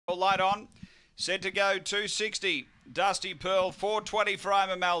Light on. Set to go 260. Dusty Pearl 420 for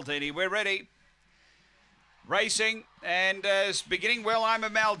Ima Maldini. We're ready. Racing and beginning well, Ima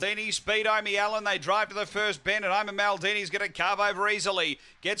Maldini. Speed Omi Allen. They drive to the first bend and Ima Maldini's going to carve over easily.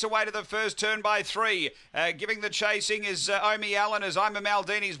 Gets away to the first turn by 3. Giving the chasing is Omi Allen as Ima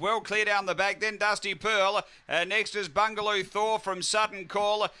Maldini's well clear down the back. Then Dusty Pearl. Next is Bungaloo Thor from Sutton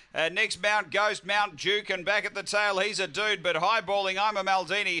Call. Next Mount Ghost, Mount Duke, and back at the tail he's a dude, but highballing Ima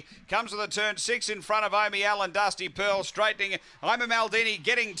Maldini comes to the turn 6 in front of Omi Allen. Dusty Pearl straightening. Ima Maldini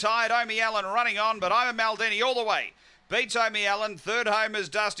getting tired. Omi Allen running on, but Ima Maldini all the way. Beats Omi Allen. Third home is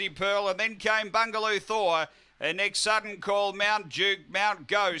Dusty Pearl, and then came Bungaloo Thor. Next Sutton Call, Mount Duke, Mount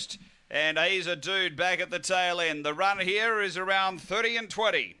Ghost, and he's a dude back at the tail end. The run here is around 30 and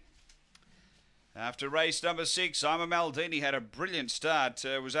 20. After race number 6, Ima Maldini had a brilliant start.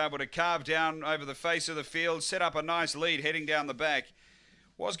 Was able to carve down over the face of the field, set up a nice lead heading down the back.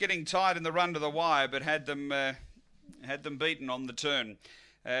 Was getting tight in the run to the wire, but had them beaten on the turn.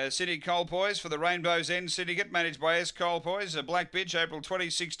 City Colpoys for the Rainbow's End Syndicate, managed by S. Colpoys. Black Bitch, April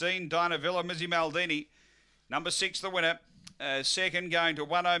 2016. Dinah Villa, Mizzy Maldini. Number 6, the winner. Second, going to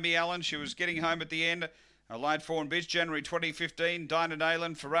 1 Omi Allen. She was getting home at the end. Light Fawn Bitch, January 2015. Dinah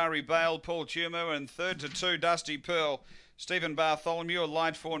Nayland, Ferrari Bale, Paul Tumer. And third to 2, Dusty Pearl. Stephen Bartholomew,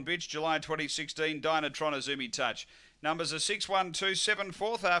 Light Fawn Bitch, July 2016. Dinah Tronazumi Touch. Numbers are 6, 1, 2, 7,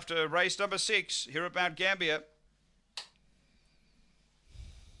 4th after race number 6 here at Mt-Gambier.